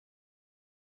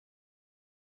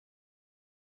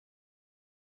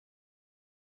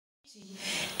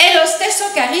È lo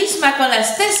stesso carisma con la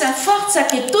stessa forza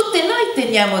che tutti noi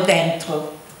teniamo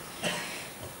dentro.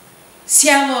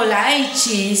 Siamo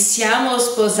laici, siamo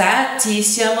sposati,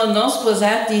 siamo non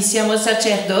sposati, siamo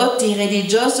sacerdoti,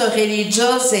 religiosi,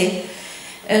 religiose,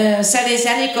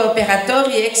 salesiani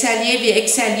cooperatori, ex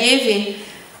allievi,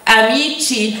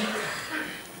 amici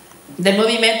del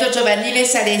movimento giovanile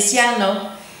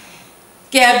salesiano,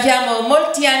 che abbiamo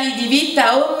molti anni di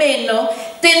vita o meno,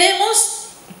 abbiamo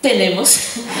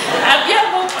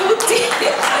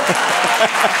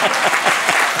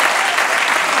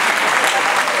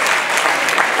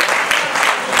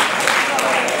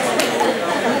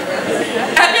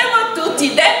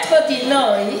tutti dentro di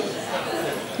noi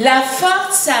la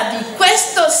forza di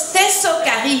questo stesso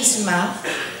carisma,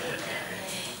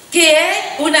 che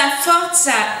è una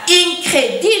forza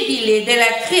incredibile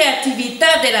della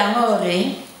creatività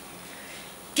dell'amore,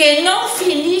 che non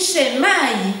finisce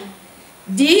mai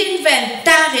di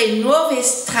inventare nuove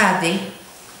strade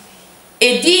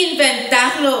e di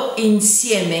inventarlo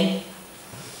insieme.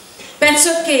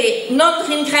 Penso che non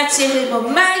ringrazieremo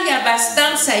mai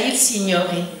abbastanza il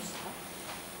Signore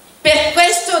per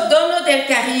questo dono del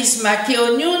carisma che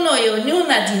ognuno e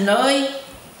ognuna di noi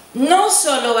non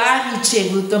solo ha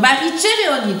ricevuto, ma riceve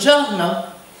ogni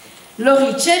giorno, lo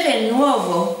riceve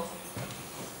nuovo,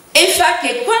 e fa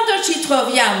che quando ci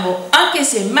troviamo, anche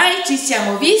se mai ci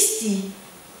siamo visti,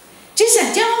 ci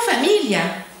sentiamo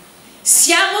famiglia,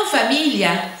 siamo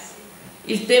famiglia.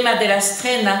 Il tema della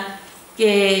strena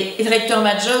che il Rettore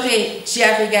Maggiore ci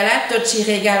ha regalato, ci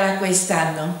regala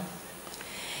quest'anno.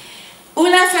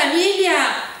 Una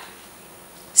famiglia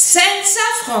senza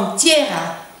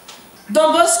frontiera.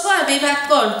 Don Bosco aveva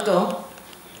colto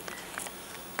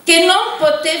che non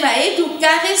poteva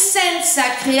educare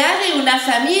senza creare una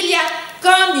famiglia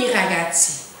con i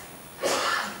ragazzi.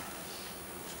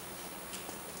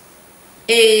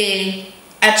 E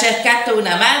ha cercato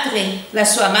una madre, la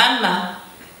sua mamma,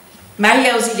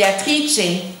 Maria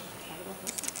Ausiliatrice,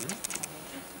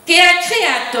 che ha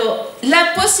creato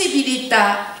la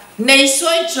possibilità nei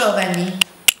suoi giovani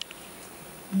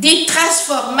di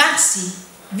trasformarsi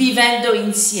vivendo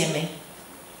insieme.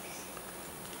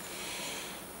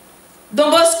 Don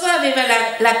Bosco aveva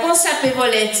la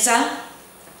consapevolezza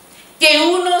che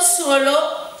uno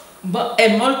solo è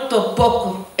molto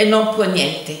poco e non può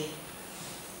niente,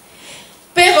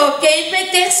 però che il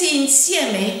mettersi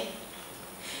insieme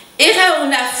era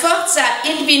una forza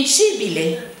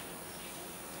invincibile.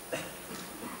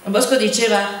 Don Bosco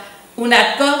diceva: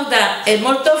 una corda è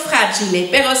molto fragile,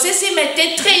 però se si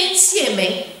mette tre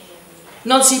insieme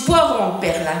non si può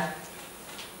romperla.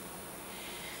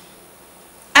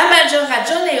 A maggior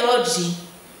ragione oggi,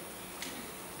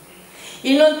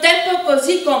 in un tempo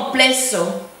così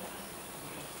complesso,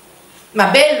 ma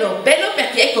bello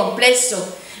perché è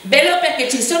complesso, bello perché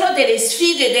ci sono delle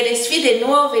sfide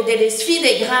nuove, delle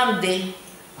sfide grandi.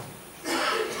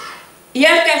 E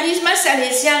al carisma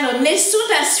salesiano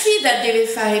nessuna sfida deve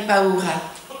fare paura,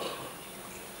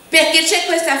 perché c'è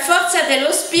questa forza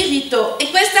dello spirito e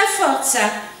questa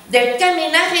forza del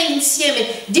camminare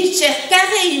insieme, di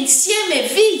cercare insieme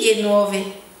vie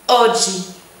nuove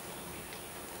oggi,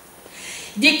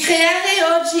 di creare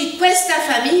oggi questa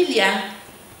famiglia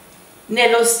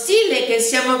nello stile che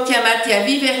siamo chiamati a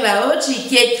viverla oggi,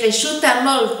 che è cresciuta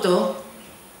molto,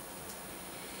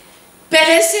 per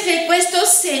essere questo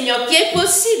segno che è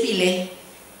possibile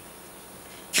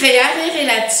creare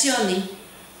relazioni,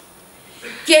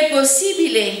 che è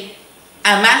possibile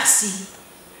amarsi,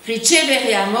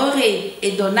 ricevere amore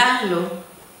e donarlo,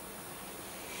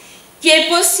 che è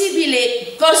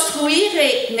possibile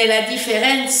costruire nella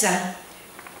differenza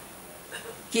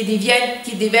che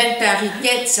diventa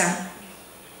ricchezza,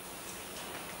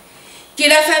 che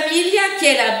la famiglia,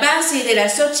 che è la base della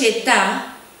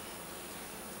società,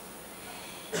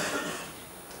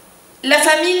 la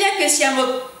famiglia che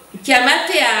siamo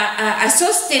chiamate a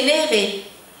sostenere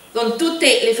con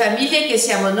tutte le famiglie che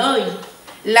siamo noi,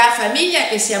 la famiglia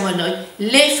che siamo noi,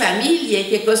 le famiglie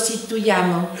che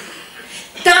costituiamo,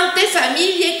 tante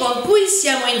famiglie con cui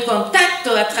siamo in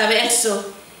contatto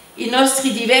attraverso i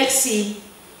nostri diversi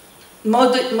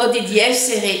modi di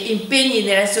essere, impegni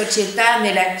nella società,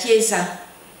 nella Chiesa.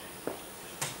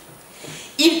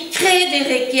 Il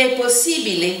credere che è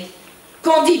possibile,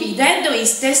 condividendo gli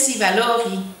stessi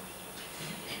valori,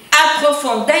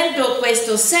 approfondendo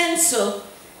questo senso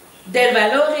del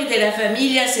valore della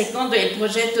famiglia secondo il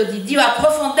progetto di Dio,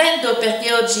 approfondendo,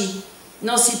 perché oggi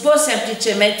non si può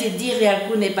semplicemente dire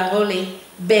alcune parole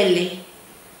belle,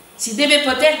 si deve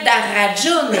poter dar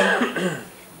ragione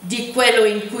di quello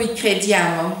in cui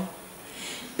crediamo,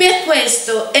 Per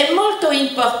questo è molto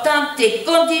importante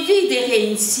condividere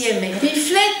insieme,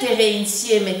 riflettere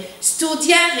insieme,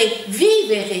 studiare,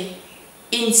 vivere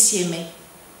insieme,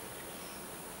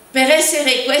 per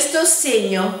essere questo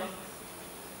segno,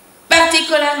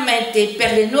 particolarmente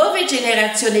per le nuove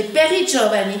generazioni, per i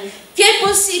giovani, che è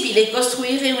possibile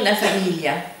costruire una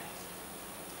famiglia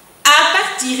a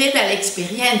partire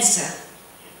dall'esperienza,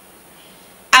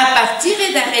 a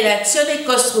partire da relazioni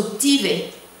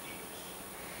costruttive,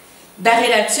 da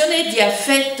relazioni di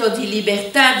affetto, di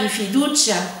libertà, di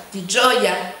fiducia, di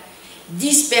gioia,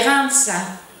 di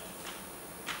speranza.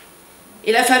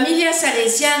 E la famiglia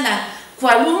salesiana,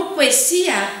 qualunque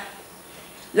sia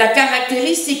la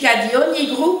caratteristica di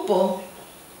ogni gruppo,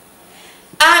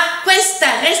 ha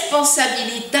questa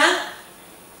responsabilità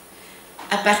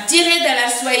a partire dalla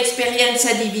sua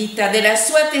esperienza di vita, dalla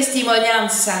sua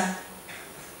testimonianza,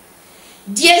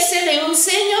 di essere un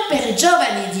segno per i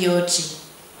giovani di oggi.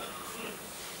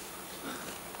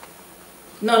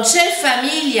 Non c'è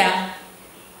famiglia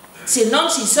se non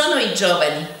ci sono i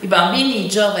giovani, i bambini, i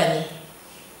giovani,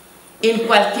 in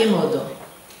qualche modo.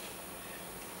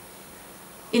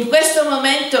 In questo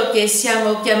momento che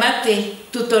siamo chiamati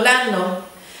tutto l'anno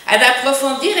ad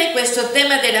approfondire questo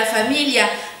tema della famiglia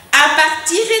a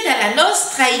partire dalla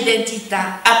nostra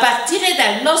identità, a partire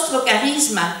dal nostro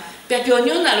carisma, perché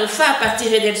ognuno lo fa a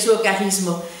partire del suo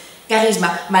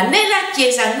carisma, ma nella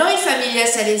Chiesa, noi famiglia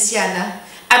salesiana,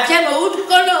 abbiamo un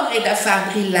colore da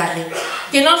far brillare,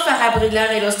 che non farà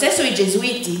brillare lo stesso i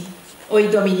gesuiti o i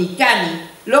dominicani.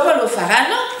 Loro lo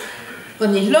faranno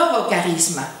con il loro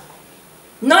carisma.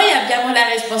 Noi abbiamo la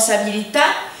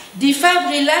responsabilità di far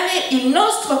brillare il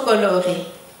nostro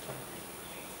colore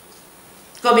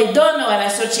come dono alla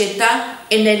società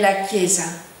e nella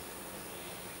Chiesa,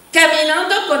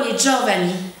 camminando con i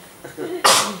giovani.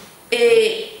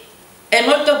 E è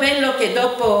molto bello che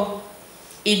dopo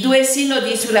i 2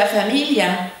 sinodi sulla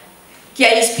famiglia che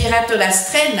ha ispirato la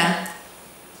strena,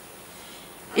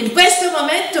 in questo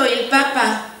momento il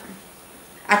Papa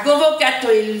ha convocato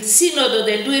il sinodo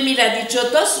del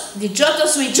 2018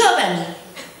 sui giovani.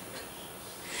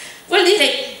 Vuol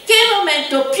dire che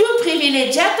momento più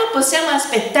privilegiato possiamo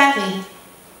aspettare.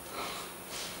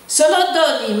 Sono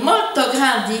doni molto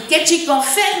grandi che ci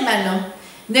confermano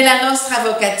nella nostra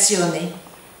vocazione,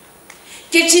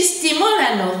 che ci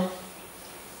stimolano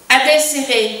ad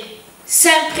essere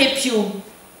sempre più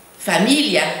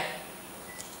famiglia,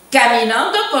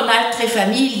 camminando con altre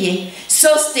famiglie,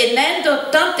 sostenendo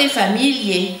tante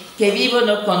famiglie che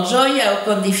vivono con gioia o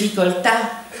con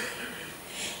difficoltà,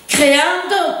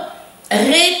 creando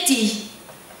reti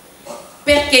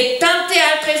perché tante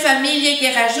altre famiglie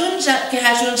che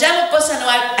raggiungiamo possano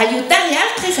aiutare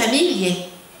altre famiglie,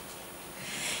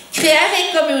 creare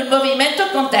come un movimento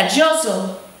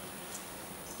contagioso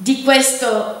di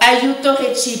questo aiuto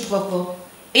reciproco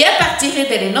e a partire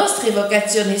dalle nostre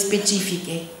vocazioni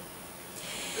specifiche.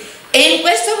 E in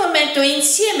questo momento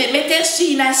insieme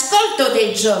metterci in ascolto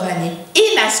dei giovani,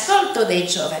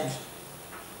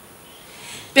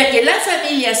 perché la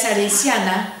famiglia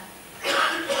salesiana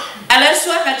ha la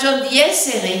sua ragione di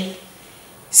essere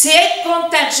se è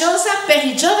contagiosa per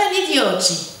i giovani di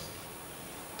oggi,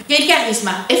 perché il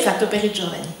carisma è fatto per i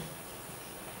giovani.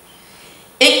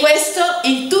 E questo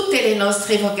in tutte le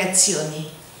nostre vocazioni.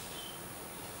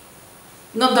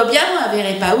 Non dobbiamo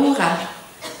avere paura,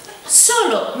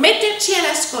 solo metterci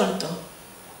all'ascolto.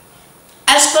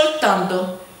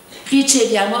 Ascoltando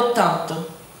riceviamo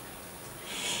tanto.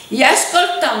 E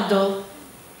ascoltando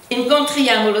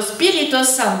incontriamo lo Spirito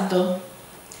Santo,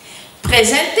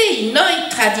 presente in noi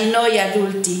tra di noi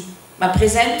adulti, ma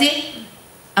presente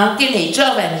anche nei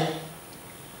giovani.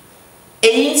 E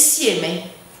insieme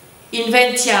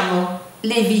inventiamo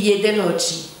le vie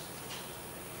dell'oggi.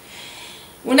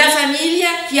 Una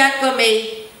famiglia che ha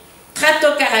come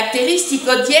tratto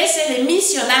caratteristico di essere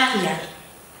missionaria.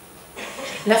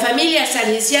 La famiglia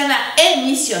salesiana è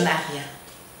missionaria,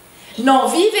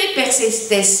 non vive per se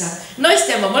stessa. Noi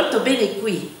stiamo molto bene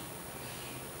qui,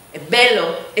 è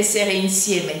bello essere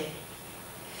insieme,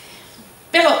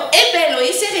 però è bello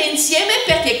essere insieme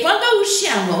perché quando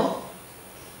usciamo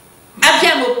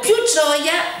abbiamo più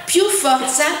gioia, più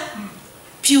forza,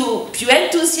 più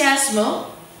entusiasmo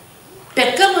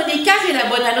per comunicare la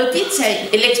buona notizia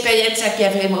e l'esperienza che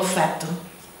avremo fatto.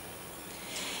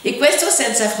 E questo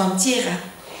senza frontiera.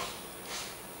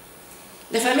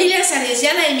 La famiglia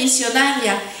salesiana è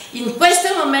missionaria in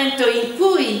questo momento in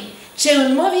cui c'è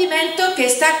un movimento che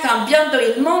sta cambiando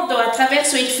il mondo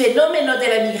attraverso il fenomeno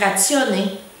della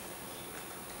migrazione,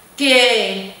 che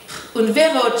è un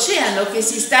vero oceano che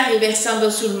si sta riversando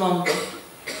sul mondo.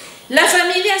 La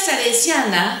famiglia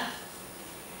salesiana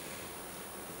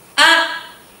ha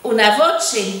una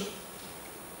voce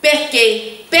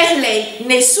perché per lei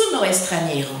nessuno è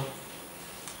straniero.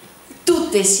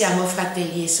 Tutti siamo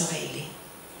fratelli e sorelle.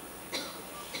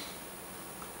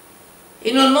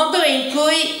 In un mondo in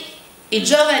cui i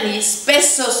giovani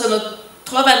spesso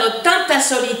trovano tanta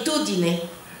solitudine,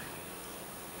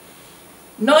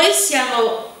 noi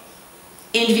siamo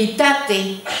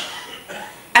invitati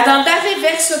ad andare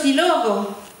verso di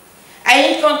loro, a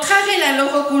incontrare la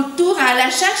loro cultura, a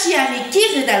lasciarci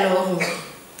arricchire da loro.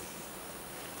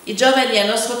 I giovani al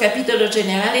nostro capitolo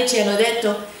generale ci hanno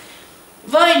detto: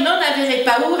 voi non avete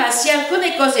paura, se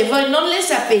alcune cose voi non le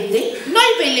sapete,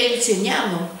 noi ve le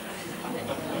insegniamo.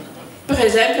 Per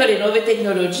esempio le nuove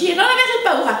tecnologie, non avete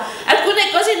paura, alcune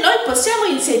cose noi possiamo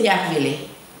insegnarvele.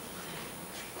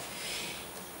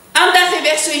 Andare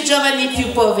verso i giovani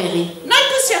più poveri, noi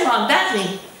possiamo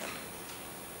andare.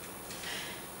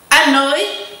 A noi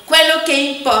quello che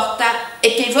importa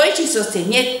è che voi ci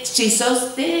sosteniate,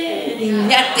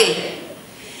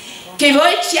 che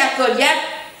voi ci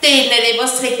accogliate nelle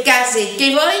vostre case,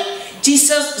 che voi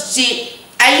ci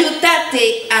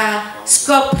aiutate a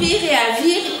scoprire,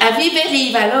 a vivere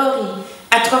i valori,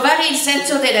 a trovare il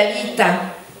senso della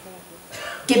vita,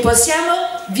 che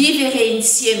possiamo vivere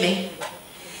insieme.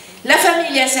 La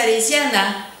famiglia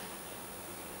salesiana,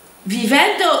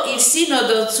 vivendo il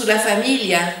sinodo sulla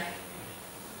famiglia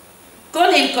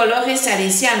con il colore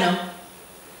salesiano,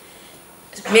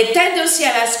 mettendosi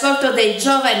all'ascolto dei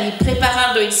giovani,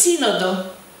 preparando il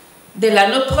sinodo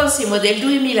dell'anno prossimo, del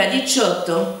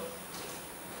 2018,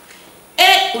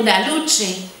 è una luce,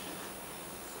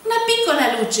 una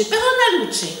piccola luce, però una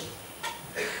luce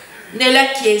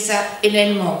nella Chiesa e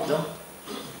nel mondo.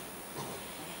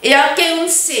 È anche un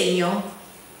segno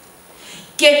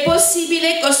che è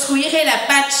possibile costruire la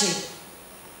pace,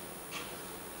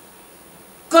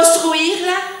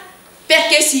 costruirla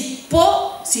perché si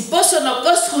possono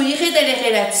costruire delle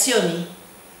relazioni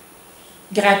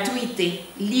gratuite,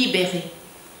 libere,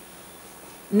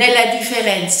 nella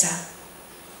differenza,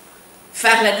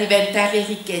 farla diventare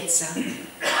ricchezza.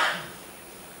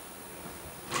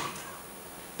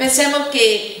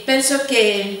 Penso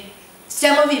che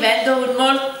stiamo vivendo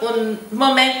un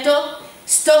momento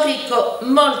storico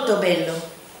molto bello,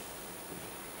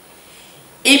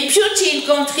 e più ci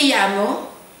incontriamo,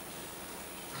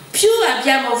 più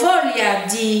abbiamo voglia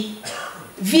di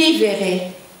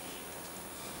vivere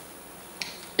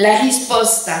la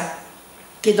risposta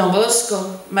che Don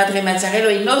Bosco, Madre Mazzarello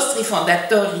e i nostri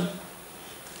fondatori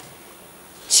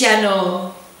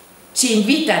ci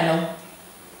invitano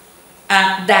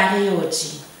a dare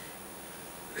oggi,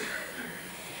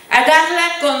 a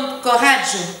darla con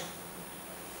coraggio,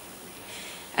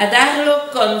 a darlo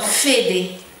con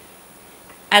fede,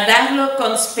 a darlo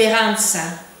con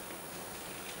speranza,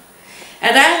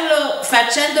 a darlo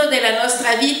facendo della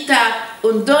nostra vita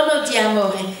un dono di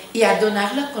amore e a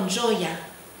donarlo con gioia.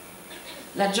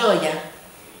 La gioia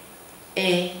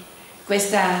è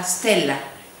questa stella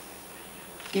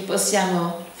che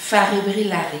possiamo fare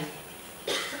brillare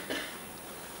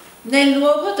nel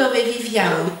luogo dove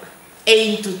viviamo e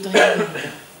in tutto il mondo.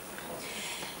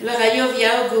 Allora io vi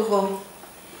auguro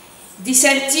di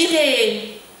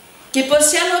sentire che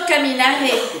possiamo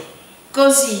camminare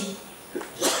così,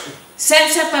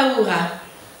 senza paura,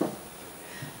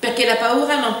 perché la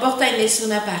paura non porta in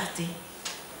nessuna parte.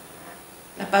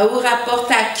 La paura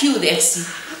porta a chiudersi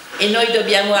e noi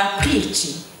dobbiamo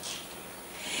aprirci.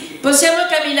 Possiamo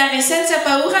camminare senza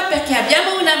paura perché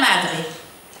abbiamo una madre,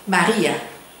 Maria.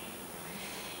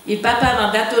 Il Papa ha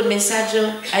mandato un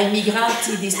messaggio ai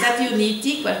migranti degli Stati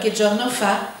Uniti qualche giorno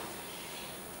fa,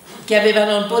 che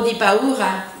avevano un po' di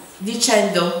paura,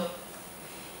 dicendo: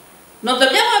 non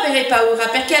dobbiamo avere paura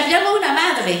perché abbiamo una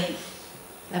madre,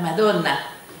 la Madonna,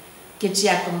 che ci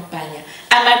accompagna.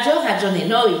 A maggior ragione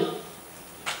noi,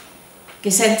 che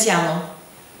sentiamo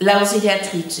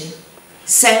l'Ausiliatrice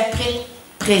sempre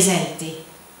presente,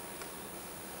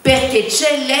 perché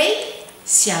c'è lei,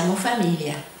 siamo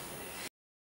famiglia.